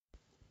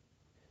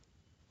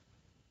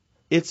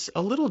it's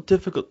a little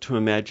difficult to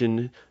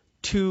imagine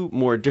two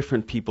more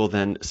different people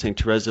than St.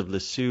 Therese of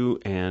Lisieux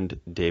and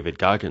David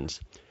Goggins.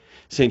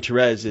 St.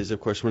 Therese is,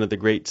 of course, one of the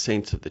great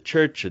saints of the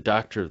Church, a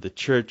doctor of the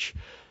Church.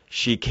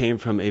 She came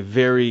from a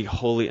very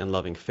holy and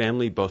loving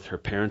family. Both her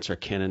parents are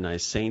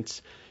canonized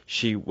saints.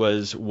 She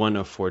was one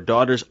of 4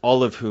 daughters,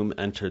 all of whom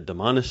entered the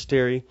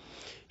monastery.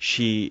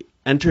 She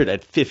entered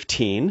at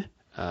 15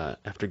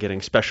 after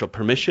getting special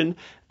permission.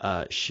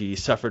 She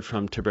suffered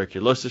from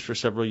tuberculosis for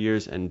several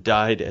years and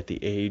died at the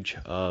age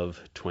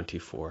of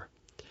 24.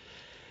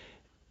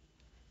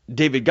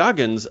 David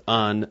Goggins,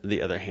 on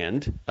the other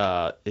hand,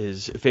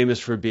 is famous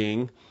for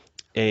being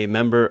a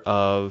member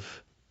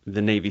of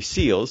the Navy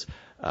SEALs,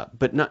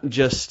 but not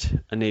just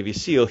a Navy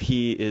SEAL.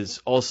 He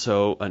is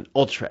also an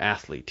ultra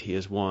athlete. He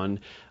has won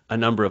a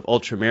number of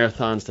ultra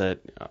marathons that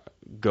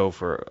go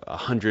for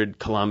 100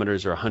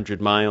 kilometers or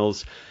 100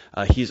 miles.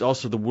 He's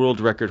also the world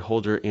record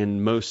holder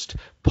in most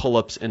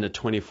pull-ups in a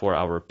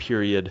 24-hour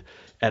period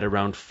at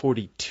around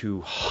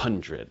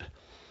 4,200.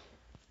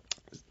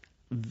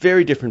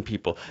 Very different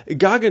people.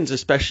 Goggins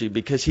especially,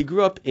 because he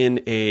grew up in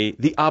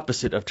the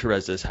opposite of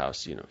Therese's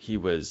house. He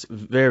was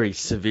very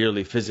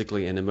severely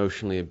physically and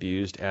emotionally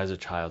abused as a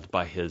child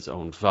by his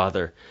own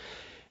father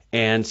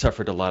and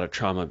suffered a lot of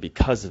trauma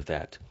because of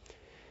that.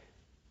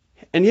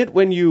 And yet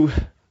when you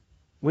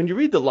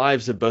read the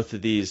lives of both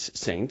of these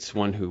saints,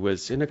 one who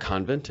was in a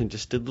convent and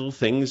just did little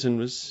things and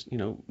was,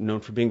 known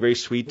for being very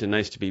sweet and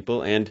nice to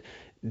people, and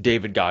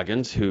David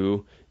Goggins,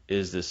 who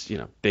is this,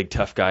 big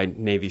tough guy,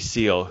 Navy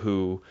SEAL,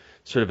 who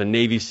sort of a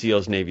Navy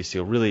SEAL's Navy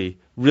SEAL, really,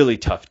 really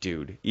tough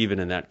dude, even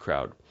in that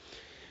crowd.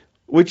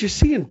 What you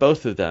see in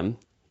both of them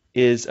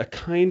is a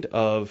kind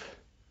of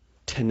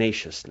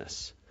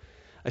tenaciousness,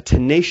 a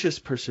tenacious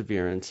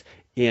perseverance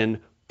in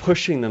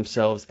pushing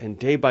themselves and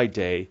day by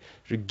day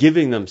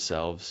giving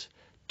themselves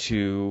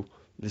to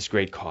this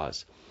great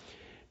cause.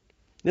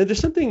 Now, there's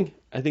something,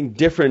 I think,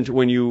 different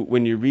when you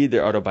read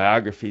their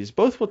autobiographies.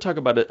 Both will talk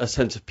about a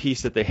sense of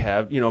peace that they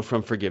have,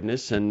 from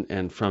forgiveness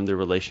and from their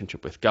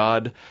relationship with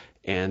God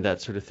and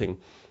that sort of thing.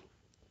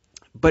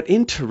 But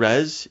in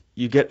Therese,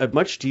 you get a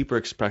much deeper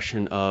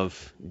expression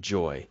of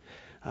joy.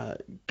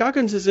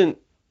 Goggins hasn't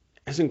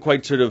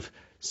quite sort of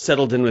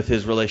settled in with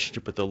his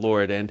relationship with the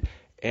Lord,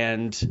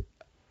 and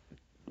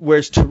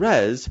whereas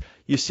Therese,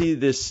 you see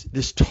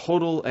this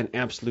total and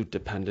absolute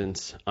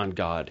dependence on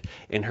God,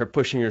 in her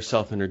pushing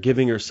herself and her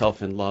giving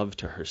herself in love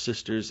to her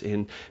sisters,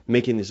 in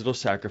making these little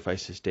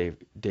sacrifices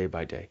day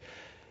by day.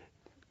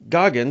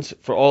 Goggins,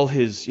 for all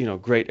his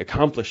great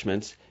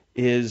accomplishments,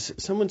 is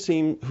someone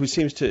who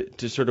seems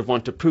to sort of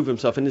want to prove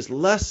himself and is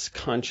less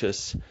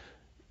conscious,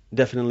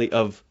 definitely,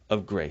 of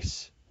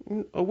grace,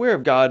 aware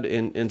of God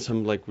in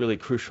some really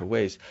crucial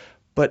ways,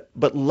 but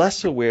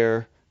less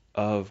aware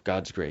of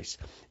God's grace.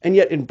 And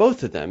yet in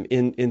both of them,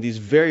 in these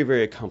very,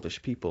 very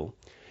accomplished people,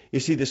 you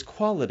see this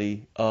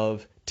quality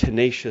of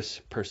tenacious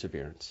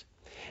perseverance.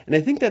 And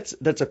I think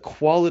that's a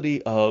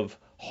quality of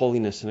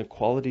holiness and a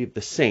quality of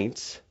the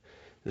saints,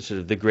 the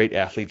sort of the great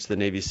athletes, the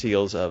Navy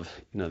SEALs of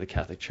the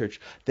Catholic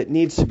Church, that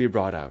needs to be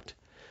brought out.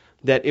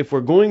 That if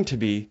we're going to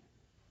be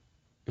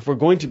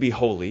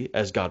holy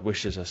as God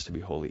wishes us to be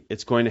holy,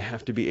 it's going to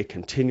have to be a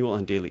continual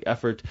and daily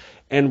effort,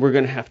 and we're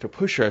going to have to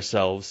push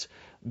ourselves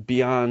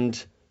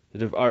beyond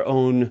our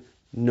own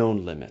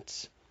known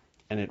limits.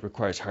 And it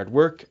requires hard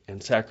work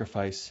and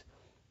sacrifice,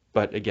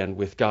 but again,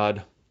 with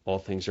God, all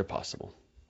things are possible.